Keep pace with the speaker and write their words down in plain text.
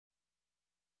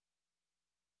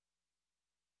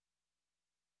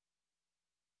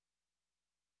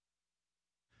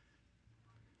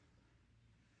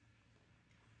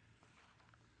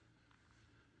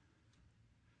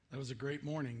was a great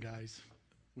morning, guys.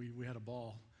 We had a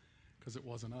ball because it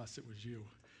wasn't us, it was you.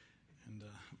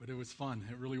 But it was fun.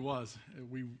 It really was.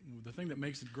 The thing that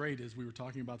makes it great is we were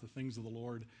talking about the things of the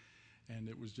Lord, and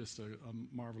it was just a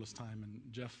marvelous time. And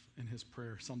Jeff, in his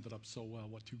prayer, summed it up so well,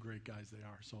 what two great guys they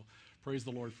are. So praise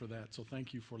the Lord for that. So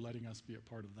thank you for letting us be a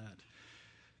part of that.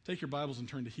 Take your Bibles and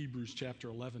turn to Hebrews chapter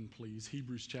 11, please.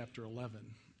 Hebrews chapter 11.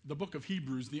 The book of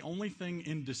Hebrews, the only thing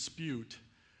in dispute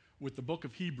with the book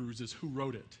of Hebrews is who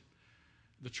wrote it.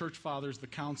 The church fathers, the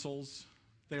councils,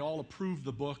 they all approved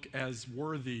the book as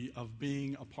worthy of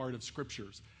being a part of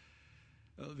Scriptures.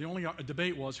 The only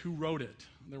debate was who wrote it.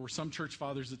 There were some church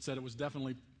fathers that said it was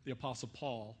definitely the Apostle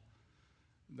Paul.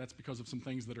 That's because of some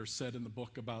things that are said in the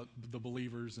book about the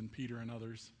believers and Peter and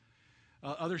others.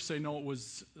 Others say no, it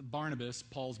was Barnabas,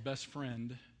 Paul's best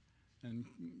friend and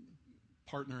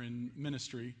partner in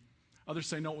ministry. Others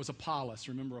say no, it was Apollos.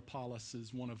 Remember, Apollos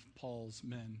is one of Paul's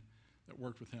men that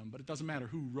worked with him. But it doesn't matter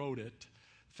who wrote it.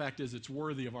 The fact is, it's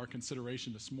worthy of our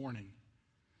consideration this morning.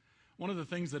 One of the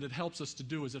things that it helps us to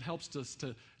do is it helps us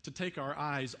to take our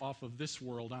eyes off of this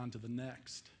world onto the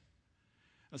next.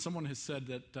 Someone has said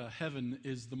that heaven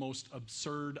is the most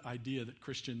absurd idea that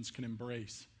Christians can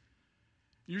embrace.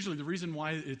 Usually the reason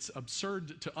why it's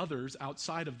absurd to others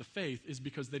outside of the faith is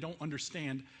because they don't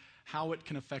understand how it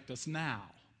can affect us now.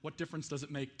 What difference does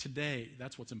it make today?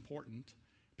 That's what's important.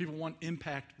 People want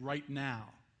impact right now.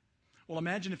 Well,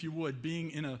 imagine, if you would, being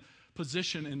in a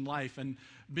position in life and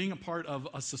being a part of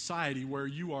a society where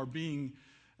you are being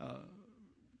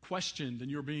questioned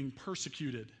and you're being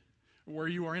persecuted, where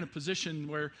you are in a position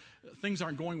where things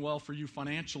aren't going well for you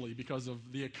financially because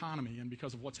of the economy and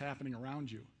because of what's happening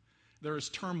around you. There is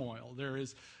turmoil. There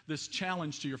is this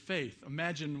challenge to your faith.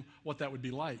 Imagine what that would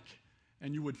be like.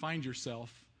 And you would find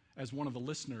yourself as one of the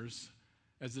listeners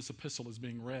as this epistle is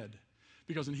being read.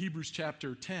 Because in Hebrews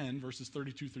chapter 10, verses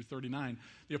 32 through 39,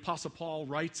 the Apostle Paul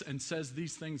writes and says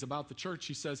these things about the church.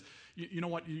 He says, you know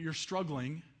what, you're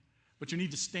struggling, but you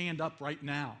need to stand up right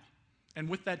now. And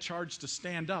with that charge to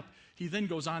stand up, he then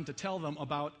goes on to tell them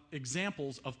about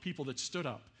examples of people that stood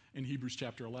up in Hebrews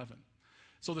chapter 11.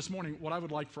 So this morning, what I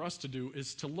would like for us to do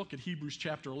is to look at Hebrews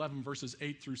chapter 11, verses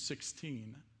 8 through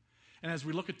 16. And as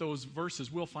we look at those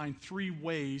verses, we'll find three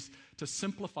ways to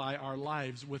simplify our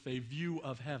lives with a view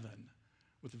of heaven.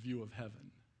 With a view of heaven.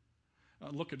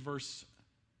 Look at verse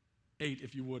 8,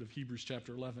 if you would, of Hebrews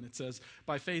chapter 11. It says,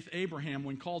 "By faith Abraham,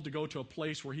 when called to go to a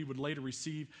place where he would later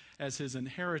receive as his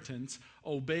inheritance,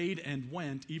 obeyed and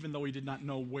went, even though he did not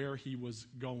know where he was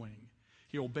going."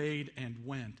 He obeyed and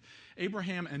went.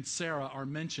 Abraham and Sarah are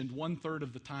mentioned 1/3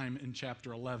 of the time in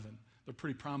chapter 11. They're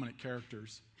pretty prominent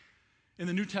characters. In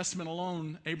the New Testament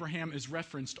alone, Abraham is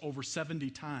referenced over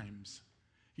 70 times.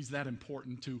 He's that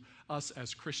important to us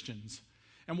as Christians.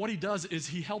 And what he does is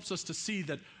he helps us to see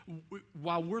that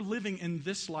while we're living in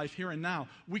this life here and now,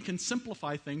 we can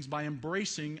simplify things by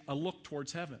embracing a look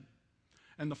towards heaven.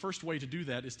 And the first way to do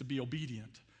that is to be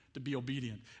obedient. To be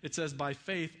obedient. It says, by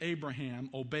faith, Abraham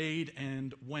obeyed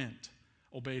and went.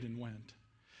 Obeyed and went.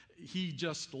 He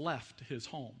just left his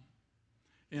home.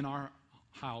 In our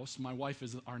house, my wife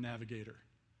is our navigator.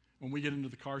 When we get into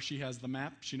the car, she has the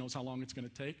map. She knows how long it's going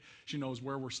to take. She knows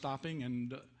where we're stopping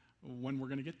and when we're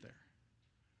going to get there.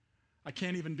 I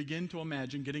can't even begin to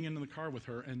imagine getting into the car with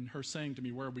her and her saying to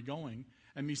me, "Where are we going?"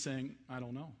 and me saying, "I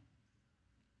don't know."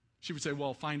 She would say,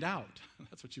 "Well, find out."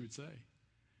 That's what she would say.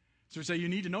 So we say, you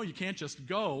need to know, you can't just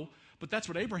go. But that's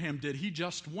what Abraham did. He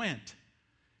just went.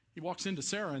 He walks into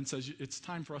Sarah and says, "It's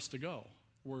time for us to go.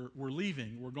 We're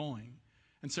leaving. We're going."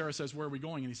 And Sarah says, "Where are we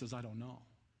going?" And he says, "I don't know."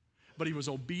 But he was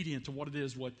obedient to what it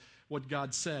is, what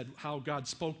God said, how God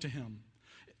spoke to him.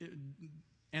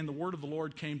 And the word of the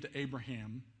Lord came to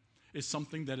Abraham is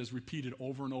something that is repeated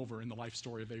over and over in the life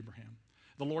story of Abraham.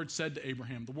 The Lord said to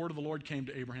Abraham, the word of the Lord came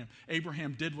to Abraham.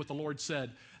 Abraham did what the Lord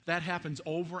said. That happens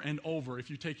over and over if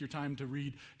you take your time to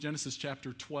read Genesis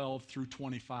chapter 12 through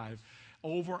 25.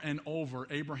 Over and over,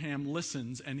 Abraham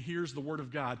listens and hears the word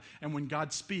of God. And when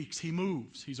God speaks, he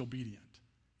moves. He's obedient.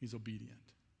 He's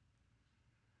obedient.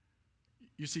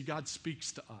 You see, God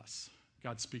speaks to us.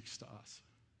 God speaks to us.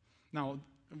 Now,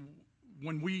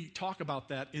 when we talk about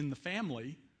that in the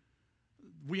family,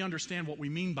 we understand what we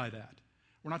mean by that.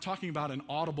 We're not talking about an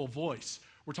audible voice.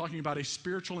 We're talking about a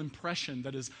spiritual impression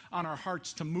that is on our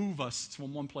hearts to move us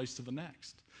from one place to the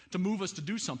next, to move us to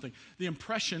do something. The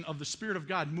impression of the Spirit of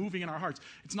God moving in our hearts.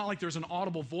 It's not like there's an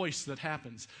audible voice that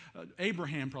happens.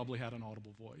 Abraham probably had an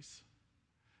audible voice.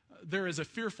 There is a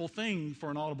fearful thing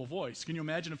for an audible voice. Can you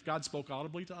imagine if God spoke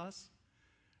audibly to us?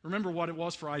 Remember what it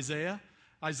was for Isaiah?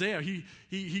 Isaiah,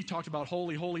 he talked about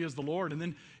holy, holy is the Lord, and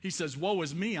then he says, woe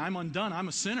is me, I'm undone, I'm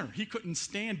a sinner. He couldn't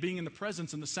stand being in the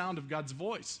presence and the sound of God's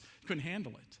voice. He couldn't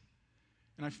handle it.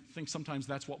 And I think sometimes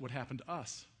that's what would happen to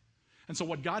us. And so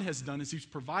what God has done is he's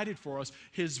provided for us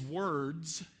his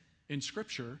words in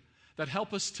Scripture that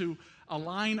help us to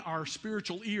align our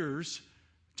spiritual ears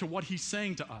to what he's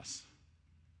saying to us.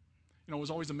 You know, it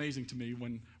was always amazing to me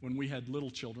when we had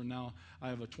little children. Now I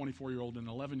have a 24-year-old and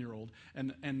an 11-year-old.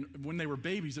 And when they were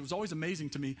babies, it was always amazing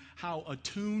to me how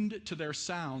attuned to their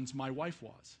sounds my wife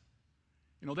was.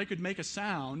 You know, they could make a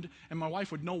sound, and my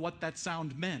wife would know what that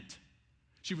sound meant.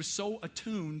 She was so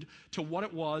attuned to what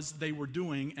it was they were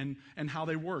doing and how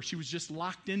they were. She was just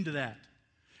locked into that.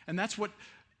 And that's what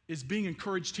is being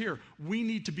encouraged here. We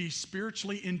need to be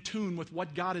spiritually in tune with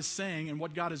what God is saying and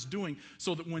what God is doing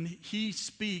so that when he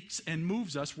speaks and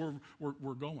moves us,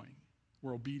 we're going.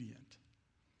 We're obedient.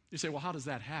 You say, well, how does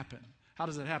that happen? How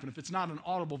does that happen? If it's not an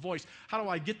audible voice, how do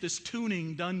I get this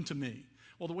tuning done to me?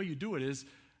 Well, the way you do it is,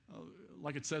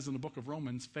 like it says in the book of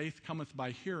Romans, faith cometh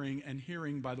by hearing, and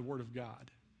hearing by the word of God.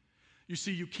 You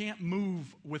see, you can't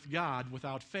move with God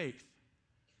without faith.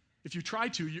 If you try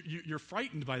to, you're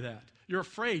frightened by that. You're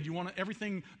afraid. You want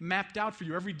everything mapped out for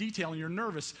you, every detail, and you're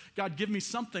nervous. God, give me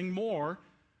something more.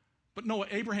 But no,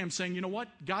 Abraham's saying, you know what?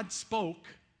 God spoke,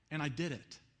 and I did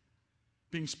it.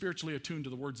 Being spiritually attuned to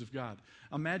the words of God.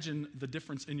 Imagine the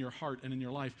difference in your heart and in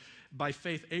your life. By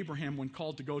faith, Abraham, when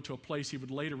called to go to a place he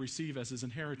would later receive as his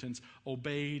inheritance,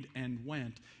 obeyed and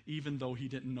went, even though he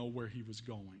didn't know where he was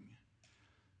going.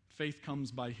 Faith comes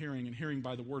by hearing, and hearing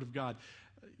by the word of God.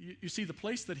 You see, the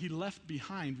place that he left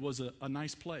behind was a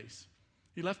nice place.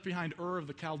 He left behind Ur of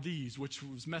the Chaldees, which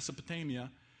was Mesopotamia,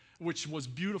 which was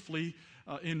beautifully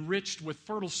enriched with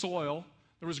fertile soil.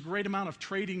 There was a great amount of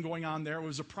trading going on there. It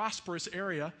was a prosperous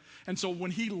area. And so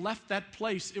when he left that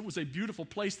place, it was a beautiful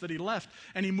place that he left.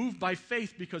 And he moved by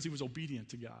faith because he was obedient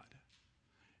to God.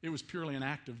 It was purely an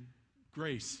act of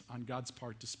grace on God's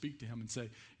part to speak to him and say,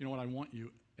 you know what, I want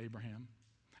you, Abraham.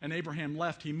 And Abraham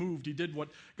left, he moved, he did what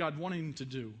God wanted him to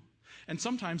do. And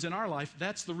sometimes in our life,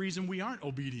 that's the reason we aren't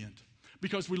obedient.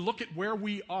 Because we look at where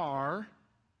we are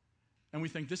and we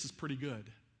think this is pretty good.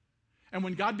 And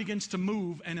when God begins to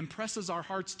move and impresses our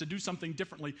hearts to do something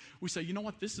differently, we say, you know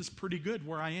what, this is pretty good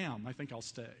where I am. I think I'll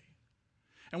stay.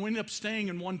 And we end up staying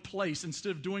in one place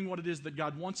instead of doing what it is that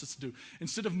God wants us to do.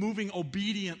 Instead of moving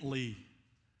obediently,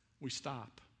 we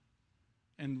stop.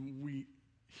 And we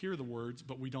hear the words,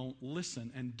 but we don't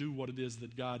listen and do what it is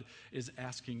that God is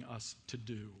asking us to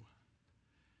do.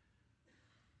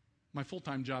 My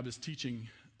full-time job is teaching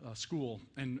school,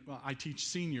 and I teach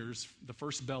seniors the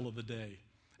first bell of the day.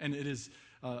 And it is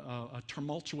a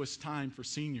tumultuous time for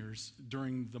seniors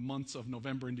during the months of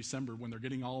November and December when they're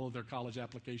getting all of their college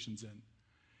applications in.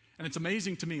 And it's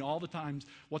amazing to me all the times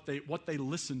what they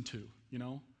listen to, you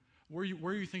know. Where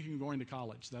are you thinking of going to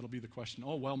college? That'll be the question.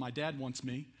 Oh, well, my dad wants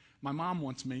me. My mom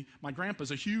wants me. My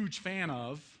grandpa's a huge fan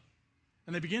of.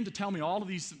 And they begin to tell me all of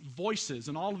these voices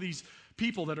and all of these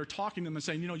people that are talking to them and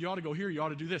saying, you know, you ought to go here, you ought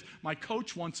to do this. My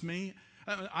coach wants me.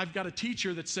 I've got a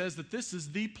teacher that says that this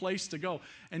is the place to go.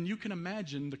 And you can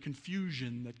imagine the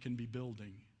confusion that can be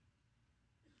building.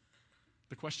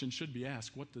 The question should be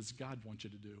asked, what does God want you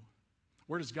to do?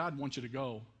 Where does God want you to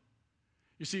go?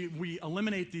 You see, we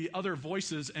eliminate the other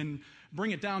voices and bring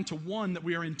it down to one that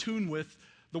we are in tune with,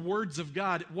 the words of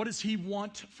God. What does he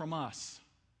want from us?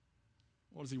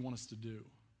 What does he want us to do?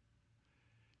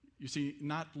 You see,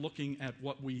 not looking at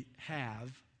what we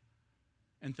have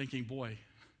and thinking, boy,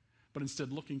 but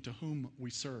instead looking to whom we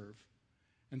serve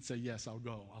and say, yes, I'll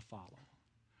go, I'll follow.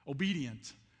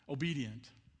 Obedient.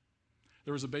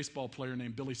 There was a baseball player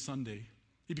named Billy Sunday.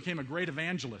 He became a great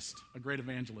evangelist.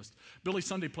 Billy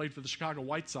Sunday played for the Chicago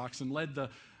White Sox and led the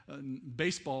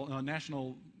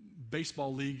National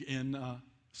Baseball League in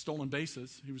stolen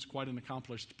bases. He was quite an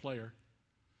accomplished player.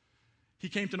 He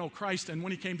came to know Christ, and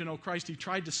when he came to know Christ, he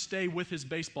tried to stay with his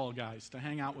baseball guys, to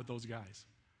hang out with those guys.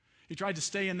 He tried to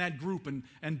stay in that group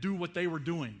and do what they were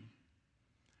doing.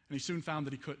 And he soon found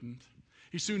that he couldn't.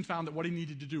 He soon found that what he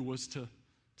needed to do was to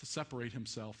separate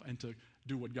himself and to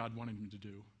do what God wanted him to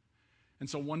do. And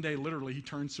so one day, literally, he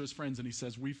turns to his friends and he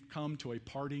says, we've come to a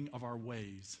parting of our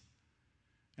ways.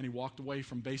 And he walked away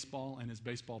from baseball and his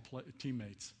baseball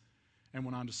teammates and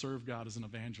went on to serve God as an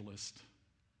evangelist.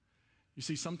 You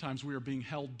see, sometimes we are being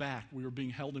held back. We are being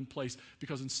held in place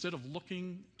because instead of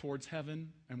looking towards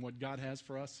heaven and what God has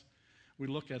for us, we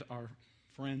look at our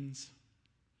friends,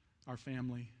 our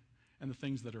family, and the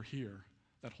things that are here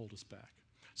that hold us back.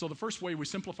 So the first way we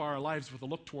simplify our lives with a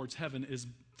look towards heaven is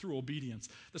through obedience.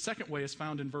 The second way is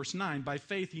found in verse 9. By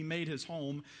faith he made his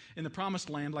home in the promised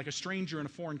land like a stranger in a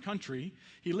foreign country.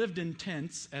 He lived in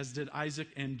tents, as did Isaac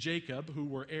and Jacob, who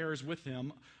were heirs with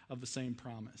him of the same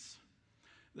promise.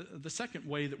 The second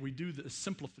way that we do the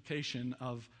simplification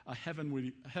of a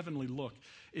heavenly look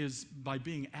is by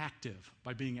being active,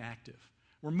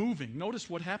 We're moving. Notice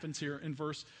what happens here in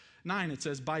verse 9. It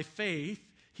says, by faith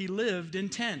he lived in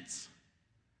tents.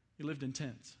 He lived in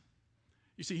tents.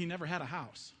 You see, he never had a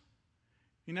house.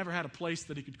 He never had a place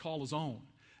that he could call his own.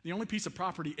 The only piece of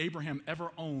property Abraham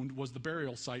ever owned was the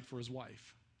burial site for his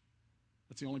wife.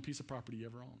 That's the only piece of property he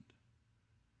ever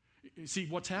owned. You see,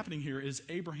 what's happening here is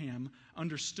Abraham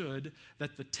understood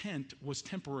that the tent was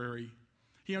temporary.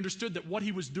 He understood that what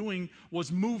he was doing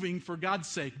was moving for God's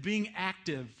sake, being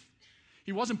active.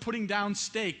 He wasn't putting down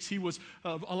stakes. He was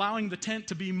allowing the tent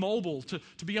to be mobile,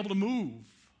 to be able to move.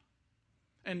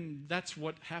 And that's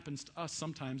what happens to us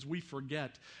sometimes. We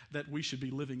forget that we should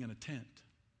be living in a tent.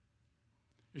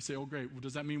 You say, oh, great. Well,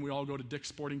 does that mean we all go to Dick's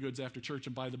Sporting Goods after church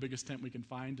and buy the biggest tent we can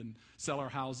find and sell our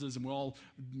houses and we all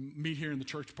meet here in the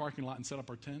church parking lot and set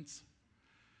up our tents?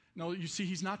 No, you see,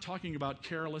 he's not talking about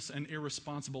careless and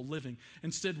irresponsible living.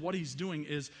 Instead, what he's doing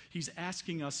is he's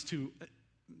asking us to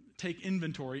take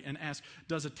inventory and ask,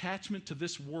 does attachment to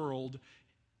this world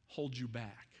hold you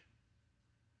back?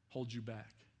 Hold you back.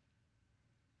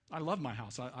 I love my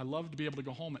house. I love to be able to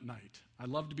go home at night. I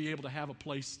love to be able to have a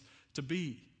place to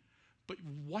be. But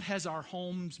what has our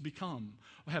homes become?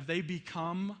 Have they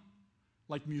become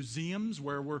like museums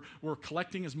where we're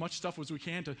collecting as much stuff as we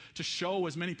can to show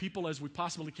as many people as we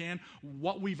possibly can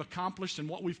what we've accomplished and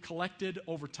what we've collected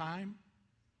over time?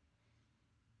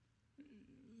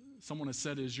 Someone has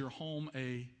said, is your home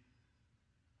a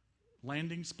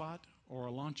landing spot or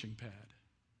a launching pad?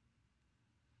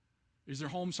 Is there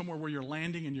home somewhere where you're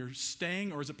landing and you're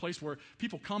staying, or is it a place where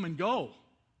people come and go?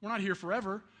 We're not here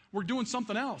forever. We're doing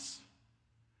something else.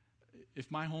 If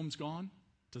my home's gone,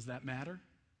 does that matter?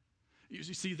 You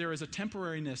see, there is a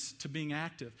temporariness to being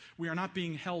active. We are not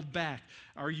being held back.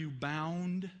 Are you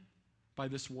bound by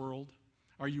this world?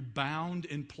 Are you bound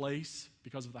in place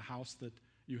because of the house that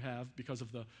you have, because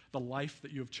of the life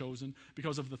that you have chosen,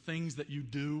 because of the things that you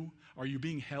do? Are you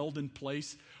being held in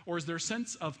place? Or is there a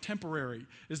sense of temporary?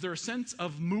 Is there a sense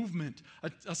of movement?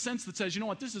 A sense that says, you know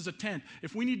what, this is a tent.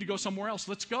 If we need to go somewhere else,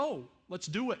 let's go. Let's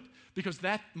do it. Because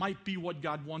that might be what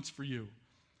God wants for you.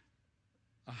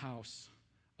 A house,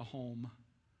 a home,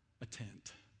 a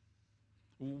tent.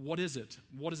 What is it?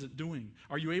 What is it doing?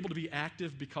 Are you able to be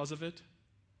active because of it?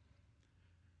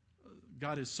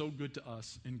 God is so good to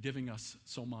us in giving us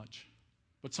so much.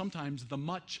 But sometimes the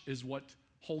much is what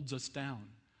holds us down.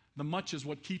 The much is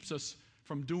what keeps us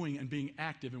from doing and being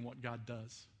active in what God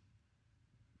does.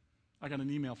 I got an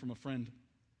email from a friend,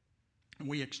 and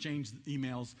we exchanged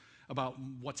emails about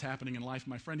what's happening in life.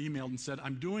 My friend emailed and said,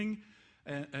 I'm doing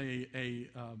a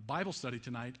Bible study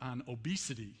tonight on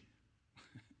obesity.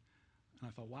 And I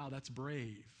thought, wow, that's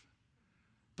brave.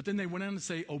 But then they went on to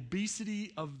say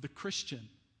obesity of the Christian.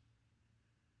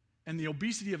 And the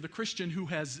obesity of the Christian who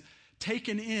has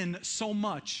taken in so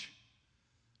much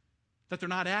that they're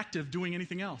not active doing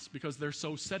anything else because they're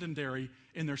so sedentary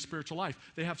in their spiritual life.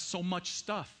 They have so much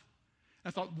stuff.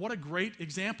 And I thought, what a great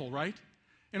example, right?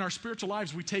 In our spiritual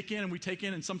lives, we take in,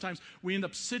 and sometimes we end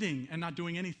up sitting and not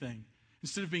doing anything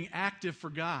instead of being active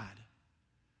for God,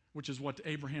 which is what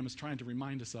Abraham is trying to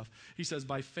remind us of. He says,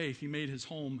 by faith, he made his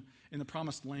home in the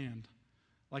promised land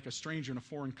like a stranger in a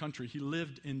foreign country. He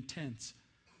lived in tents.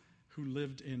 Who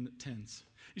lived in tents.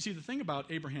 You see, the thing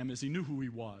about Abraham is he knew who he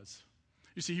was.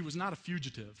 You see, he was not a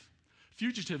fugitive.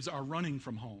 Fugitives are running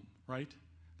from home, right?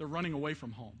 They're running away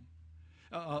from home.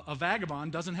 A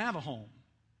vagabond doesn't have a home.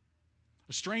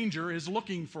 A stranger is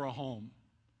looking for a home.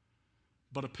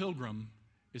 But a pilgrim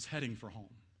is heading for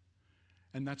home.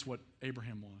 And that's what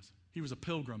Abraham was. He was a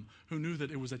pilgrim who knew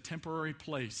that it was a temporary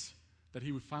place that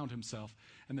he would found himself,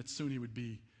 and that soon he would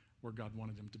be where God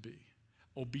wanted him to be.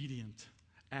 Obedient,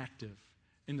 active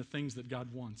in the things that God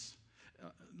wants.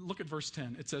 Look at verse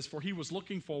 10. It says, for he was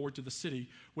looking forward to the city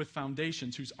with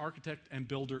foundations, whose architect and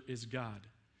builder is God.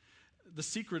 The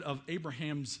secret of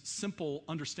Abraham's simple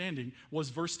understanding was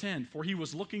verse 10. For he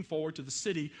was looking forward to the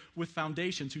city with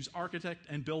foundations, whose architect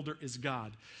and builder is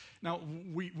God. Now,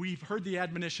 we've heard the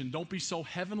admonition, don't be so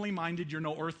heavenly minded you're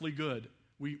no earthly good.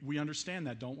 We understand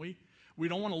that, don't we? We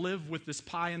don't want to live with this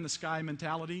pie in the sky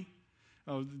mentality.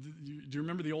 Do you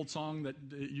remember the old song that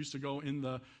used to go in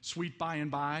the sweet by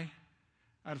and by?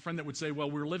 I had a friend that would say,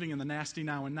 well, we're living in the nasty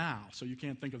now and now, so you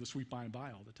can't think of the sweet by and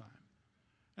by all the time.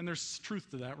 And there's truth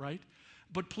to that, right?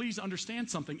 But please understand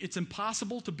something. It's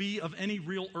impossible to be of any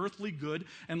real earthly good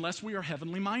unless we are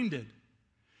heavenly minded.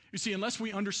 You see, unless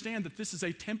we understand that this is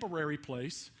a temporary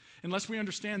place, unless we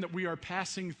understand that we are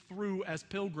passing through as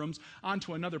pilgrims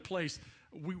onto another place,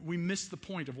 we miss the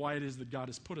point of why it is that God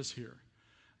has put us here.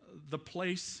 The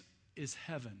place is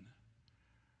heaven.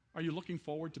 Are you looking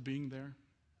forward to being there?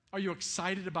 Are you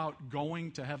excited about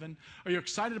going to heaven? Are you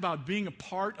excited about being a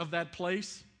part of that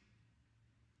place?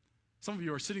 Some of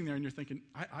you are sitting there and you're thinking,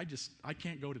 I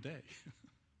can't go today.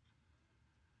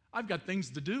 I've got things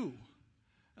to do.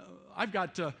 I've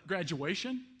got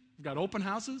graduation. I've got open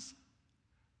houses.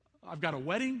 I've got a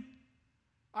wedding.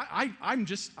 I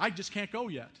just can't go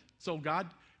yet. So God,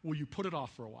 will you put it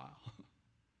off for a while?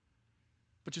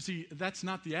 But you see, that's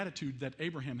not the attitude that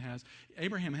Abraham has.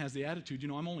 Abraham has the attitude,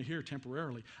 I'm only here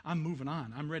temporarily. I'm moving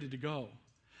on. I'm ready to go.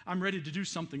 I'm ready to do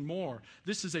something more.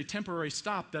 This is a temporary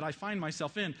stop that I find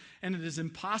myself in, and it is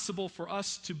impossible for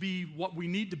us to be what we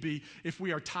need to be if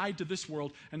we are tied to this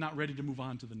world and not ready to move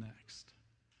on to the next.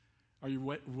 Are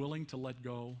you willing to let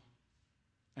go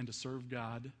and to serve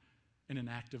God in an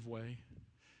active way?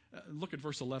 Look at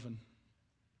verse 11.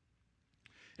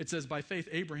 It says, by faith,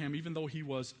 Abraham, even though he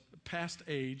was past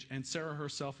age and Sarah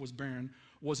herself was barren,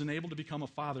 was enabled to become a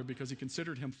father because he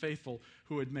considered him faithful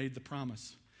who had made the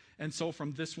promise. And so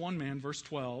from this one man, verse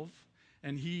 12,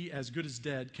 and he as good as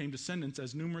dead, came descendants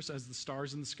as numerous as the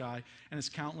stars in the sky and as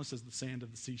countless as the sand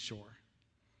of the seashore.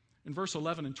 In verse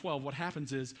 11 and 12, what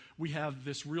happens is we have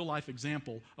this real-life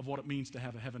example of what it means to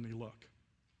have a heavenly look.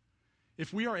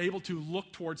 If we are able to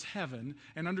look towards heaven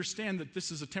and understand that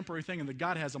this is a temporary thing and that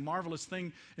God has a marvelous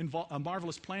thing, a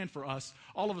marvelous plan for us,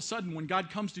 all of a sudden when God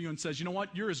comes to you and says, you know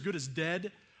what, you're as good as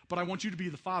dead, but I want you to be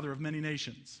the father of many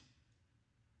nations.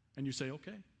 And you say,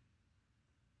 okay.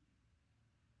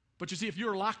 But you see, if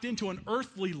you're locked into an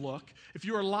earthly look, if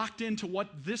you are locked into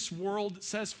what this world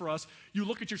says for us, you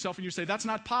look at yourself and you say, that's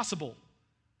not possible.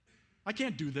 I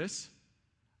can't do this.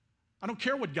 I don't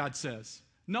care what God says.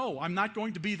 No, I'm not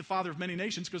going to be the father of many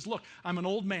nations because, look, I'm an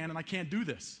old man and I can't do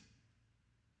this.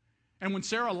 And when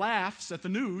Sarah laughs at the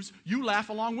news, you laugh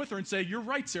along with her and say, you're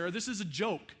right, Sarah, this is a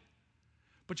joke.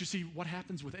 But you see, what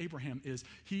happens with Abraham is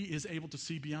he is able to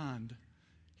see beyond.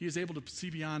 He is able to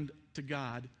see beyond to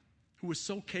God, who is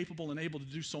so capable and able to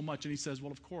do so much. And he says,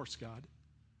 well, of course, God.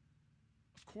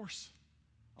 Of course,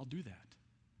 I'll do that.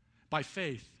 By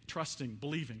faith, trusting,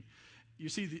 believing. You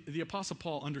see, the Apostle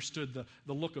Paul understood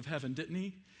the look of heaven, didn't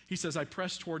he? He says, I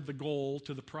press toward the goal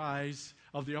to the prize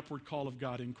of the upward call of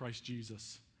God in Christ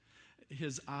Jesus.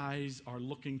 His eyes are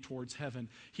looking towards heaven.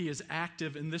 He is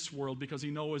active in this world because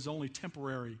he knows it's only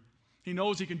temporary. He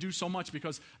knows he can do so much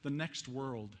because the next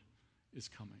world is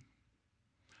coming.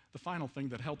 The final thing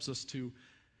that helps us to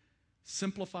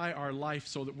simplify our life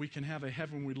so that we can have a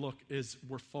heavenly look is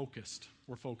we're focused.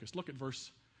 We're focused. Look at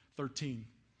verse 13.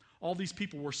 All these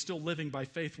people were still living by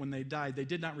faith when they died. They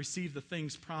did not receive the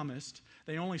things promised.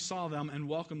 They only saw them and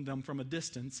welcomed them from a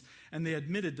distance, and they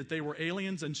admitted that they were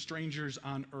aliens and strangers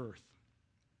on earth.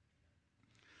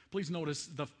 Please notice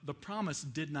the promise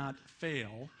did not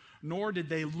fail, nor did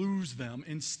they lose them.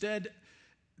 Instead,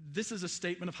 this is a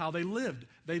statement of how they lived.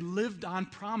 They lived on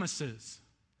promises.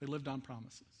 They lived on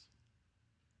promises.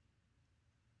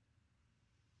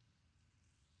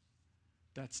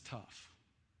 That's tough.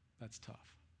 That's tough.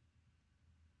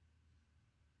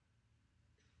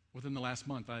 Within the last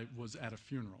month, I was at a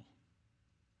funeral.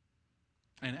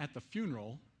 And at the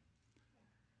funeral,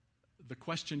 the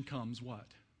question comes, what?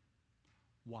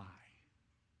 Why?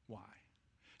 Why?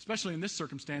 Especially in this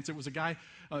circumstance, it was a guy,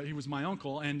 he was my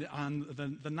uncle, and on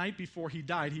the night before he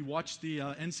died, he watched the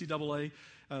NCAA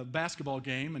basketball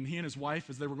game, and he and his wife,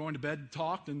 as they were going to bed,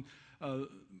 talked, and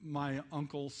my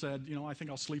uncle said, I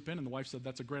think I'll sleep in, and the wife said,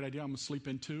 that's a great idea, I'm going to sleep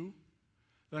in too.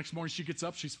 The next morning she gets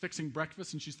up, she's fixing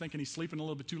breakfast, and she's thinking he's sleeping a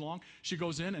little bit too long. She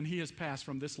goes in, and he has passed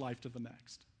from this life to the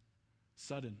next.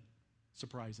 Sudden,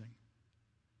 surprising.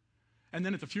 And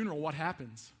then at the funeral, what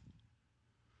happens?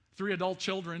 3 adult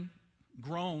children,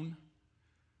 grown,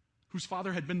 whose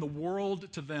father had been the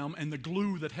world to them and the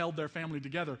glue that held their family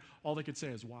together, all they could say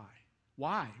is, why?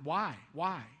 Why? Why?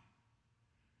 Why?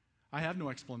 I have no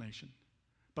explanation.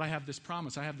 But I have this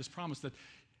promise. I have this promise that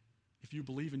if you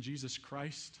believe in Jesus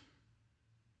Christ,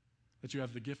 that you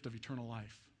have the gift of eternal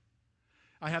life.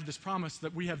 I have this promise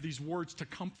that we have these words to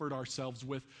comfort ourselves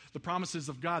with, the promises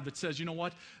of God that says, you know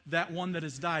what, that one that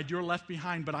has died, you're left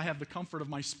behind, but I have the comfort of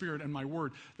my Spirit and my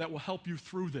word that will help you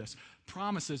through this.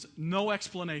 Promises, no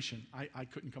explanation. I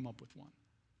couldn't come up with one.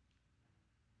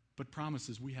 But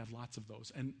promises, we have lots of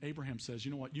those. And Abraham says,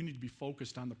 you know what, you need to be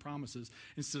focused on the promises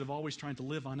instead of always trying to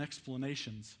live on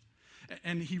explanations.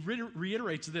 And he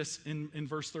reiterates this in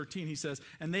verse 13. He says,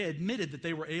 and they admitted that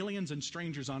they were aliens and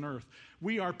strangers on earth.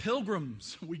 We are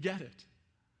pilgrims. We get it.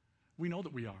 We know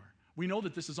that we are. We know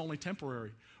that this is only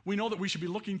temporary. We know that we should be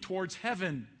looking towards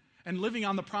heaven and living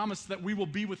on the promise that we will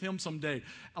be with him someday,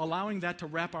 allowing that to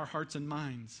wrap our hearts and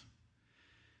minds.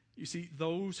 You see,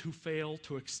 those who fail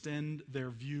to extend their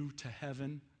view to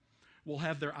heaven will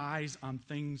have their eyes on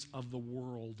things of the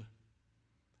world,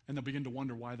 and they'll begin to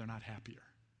wonder why they're not happier.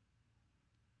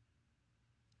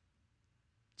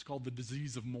 It's called the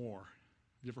disease of more.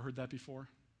 Have you ever heard that before?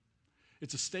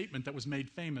 It's a statement that was made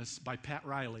famous by Pat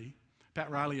Riley.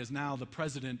 Pat Riley is now the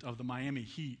president of the Miami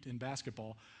Heat in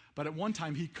basketball, but at one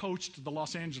time he coached the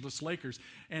Los Angeles Lakers,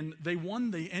 and they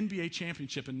won the NBA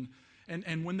championship,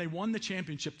 and when they won the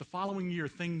championship, the following year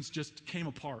things just came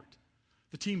apart.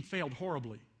 The team failed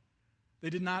horribly. They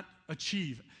did not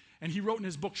achieve. And he wrote in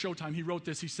his book, Showtime, he wrote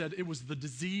this, he said, it was the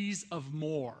disease of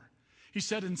more. He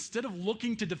said instead of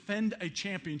looking to defend a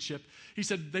championship, he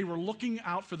said they were looking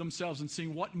out for themselves and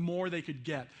seeing what more they could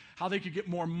get, how they could get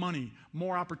more money,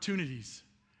 more opportunities.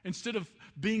 Instead of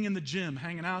being in the gym,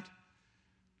 hanging out,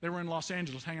 they were in Los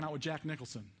Angeles hanging out with Jack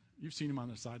Nicholson. You've seen him on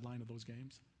the sideline of those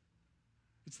games.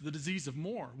 It's the disease of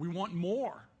more. We want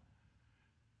more.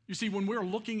 You see, when we're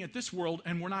looking at this world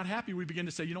and we're not happy, we begin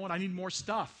to say, you know what, I need more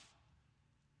stuff.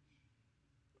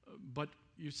 But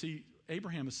you see,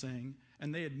 Abraham is saying,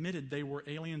 and they admitted they were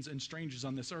aliens and strangers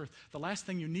on this earth. The last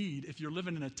thing you need if you're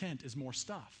living in a tent is more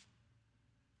stuff.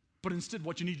 But instead,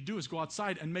 what you need to do is go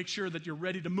outside and make sure that you're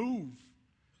ready to move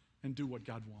and do what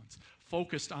God wants.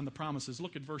 Focused on the promises.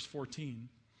 Look at verse 14.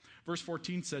 Verse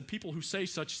 14 said, people who say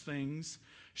such things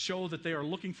show that they are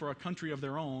looking for a country of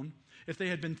their own. If they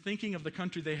had been thinking of the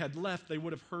country they had left, they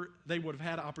would have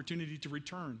had opportunity to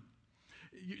return.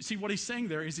 You see, what he's saying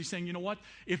there is he's saying, you know what?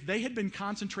 If they had been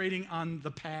concentrating on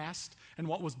the past and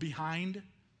what was behind,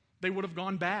 they would have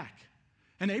gone back.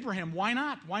 And Abraham, why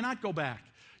not? Why not go back?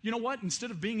 You know what?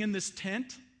 Instead of being in this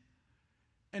tent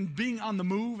and being on the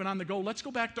move and on the go, let's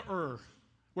go back to Ur,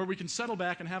 where we can settle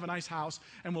back and have a nice house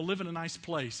and we'll live in a nice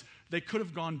place. They could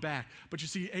have gone back. But you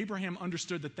see, Abraham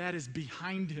understood that that is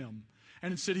behind him.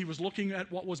 And instead he was looking at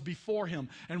what was before him.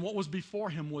 And what was before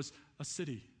him was a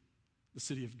city, the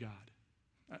city of God.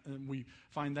 And we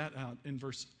find that out in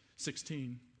verse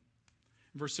 16.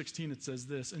 In verse 16 it says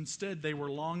this, instead they were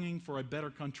longing for a better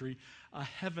country, a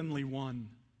heavenly one.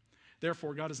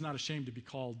 Therefore God is not ashamed to be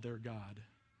called their God.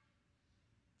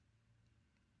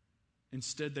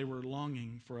 Instead they were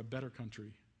longing for a better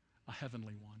country, a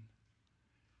heavenly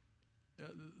one.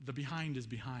 The behind is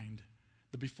behind.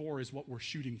 The before is what we're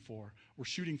shooting for. We're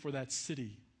shooting for that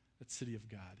city of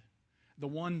God. The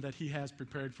one that he has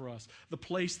prepared for us, the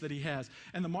place that he has.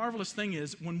 And the marvelous thing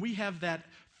is, when we have that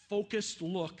focused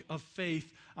look of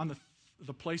faith on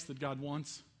the place that God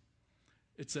wants,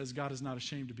 it says God is not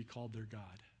ashamed to be called their God.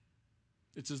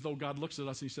 It's as though God looks at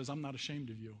us and he says, I'm not ashamed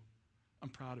of you. I'm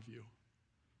proud of you.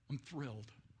 I'm thrilled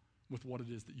with what it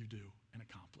is that you do and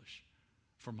accomplish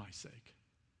for my sake.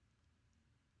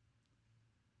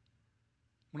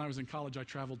 When I was in college, I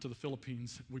traveled to the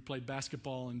Philippines. We played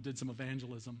basketball and did some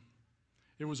evangelism.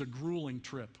 It was a grueling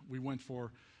trip. We went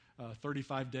for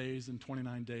 35 days and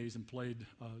 29 days and played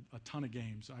a ton of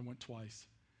games. I went twice.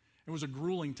 It was a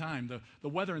grueling time. The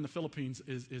weather in the Philippines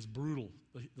is brutal.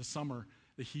 The summer,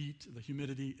 the heat, the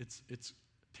humidity, it's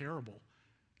terrible.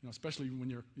 You know, especially when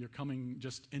you're coming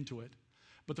just into it.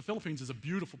 But the Philippines is a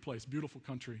beautiful place, beautiful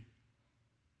country.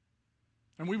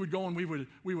 And we would go and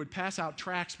we would pass out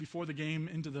tracts before the game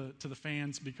to the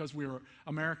fans because we were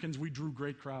Americans. We drew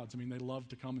great crowds. I mean, they loved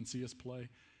to come and see us play.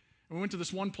 And we went to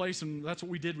this one place, and that's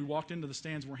what we did. We walked into the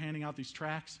stands. We're handing out these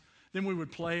tracts. Then we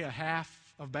would play a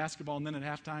half of basketball, and then at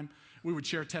halftime, we would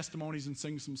share testimonies and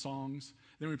sing some songs.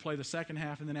 Then we'd play the second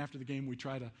half, and then after the game, we'd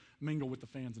try to mingle with the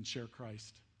fans and share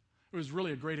Christ. It was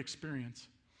really a great experience.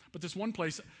 But this one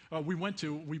place we went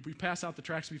to, we passed out the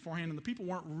tracts beforehand, and the people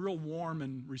weren't real warm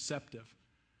and receptive.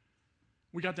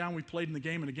 We got down, we played in the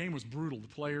game, and the game was brutal. The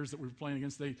players that we were playing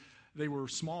against, they were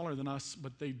smaller than us,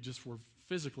 but they just were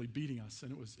physically beating us,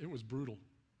 and it was brutal.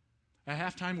 At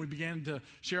halftime, we began to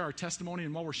share our testimony,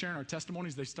 and while we're sharing our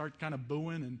testimonies, they start kind of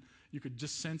booing, and you could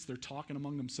just sense they're talking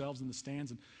among themselves in the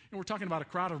stands. And we're talking about a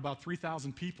crowd of about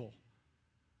 3,000 people.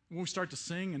 When we start to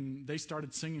sing, and they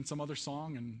started singing some other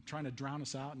song and trying to drown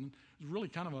us out, and it was really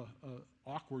kind of a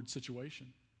awkward situation.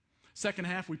 Second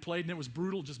half, we played, and it was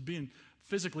brutal, just being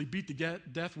physically beat to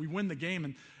death. We win the game,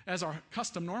 and as our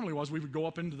custom normally was, we would go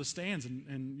up into the stands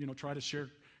and try to share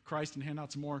Christ and hand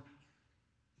out some more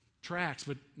tracts,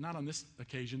 but not on this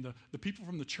occasion. The people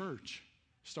from the church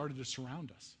started to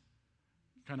surround us.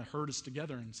 kind of herd us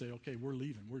together and say, okay, we're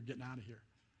leaving. We're getting out of here.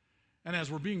 And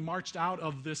as we're being marched out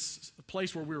of this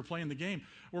place where we were playing the game,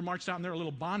 we're marched out and there are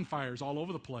little bonfires all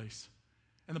over the place.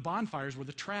 And the bonfires were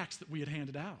the tracts that we had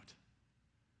handed out.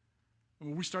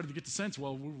 And we started to get the sense,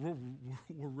 well,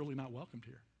 we're really not welcomed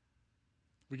here.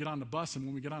 We get on the bus, and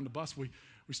when we get on the bus, we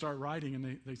start riding,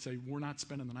 and they say, we're not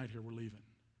spending the night here, we're leaving.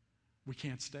 We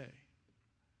can't stay.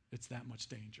 It's that much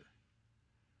danger.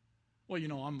 Well, you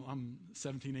know, I'm a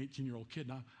 17, 18-year-old kid,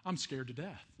 and I'm scared to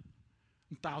death.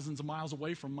 I'm thousands of miles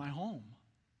away from my home.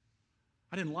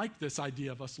 I didn't like this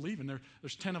idea of us leaving.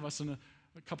 There's 10 of us and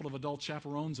a couple of adult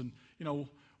chaperones, and, you know,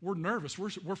 we're nervous.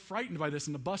 We're frightened by this,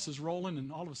 and the bus is rolling,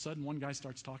 and all of a sudden one guy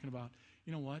starts talking about,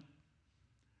 you know what?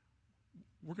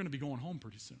 We're going to be going home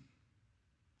pretty soon.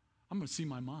 I'm going to see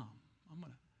my mom. I'm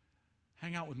going to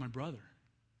hang out with my brother.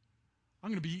 I'm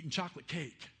going to be eating chocolate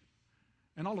cake.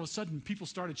 And all of a sudden, people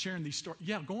started sharing these stories.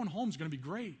 Yeah, going home is going to be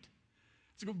great.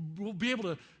 We'll be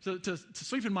able to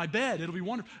sleep in my bed. It'll be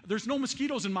wonderful. There's no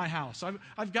mosquitoes in my house.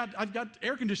 I've got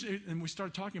air conditioning. And we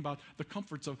started talking about the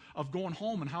comforts of going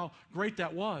home and how great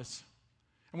that was.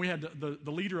 And we had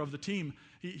the leader of the team.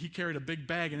 He carried a big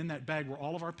bag, and in that bag were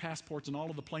all of our passports and all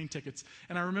of the plane tickets.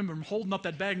 And I remember him holding up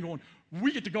that bag and going,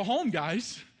 we get to go home,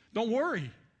 guys. Don't worry.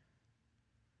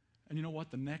 And you know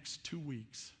what? The next 2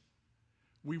 weeks,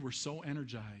 we were so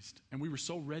energized, and we were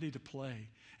so ready to play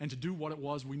and to do what it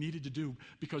was we needed to do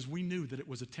because we knew that it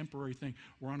was a temporary thing.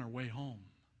 We're on our way home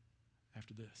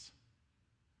after this.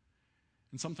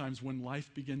 And sometimes when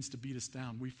life begins to beat us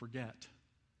down, we forget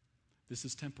this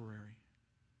is temporary.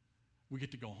 We get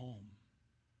to go home.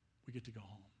 We get to go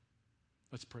home.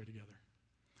 Let's pray together.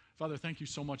 Father, thank you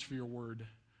so much for your word.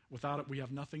 Without it, we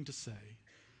have nothing to say.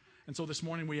 And so this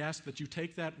morning we ask that you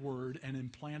take that word and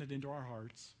implant it into our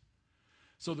hearts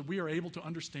so that we are able to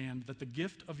understand that the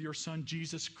gift of your Son,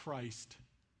 Jesus Christ,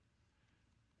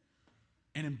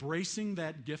 and embracing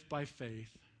that gift by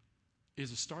faith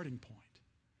is a starting point.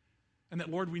 And that,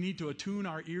 Lord, we need to attune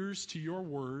our ears to your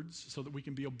words so that we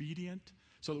can be obedient,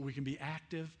 so that we can be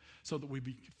active, so that we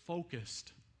be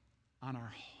focused on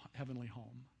our heavenly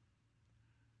home.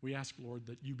 We ask, Lord,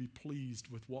 that you be pleased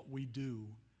with what we do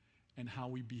and how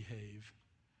we behave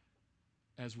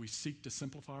as we seek to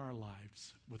simplify our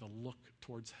lives with a look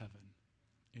towards heaven.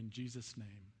 In Jesus' name,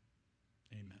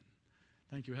 amen.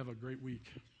 Thank you. Have a great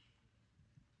week.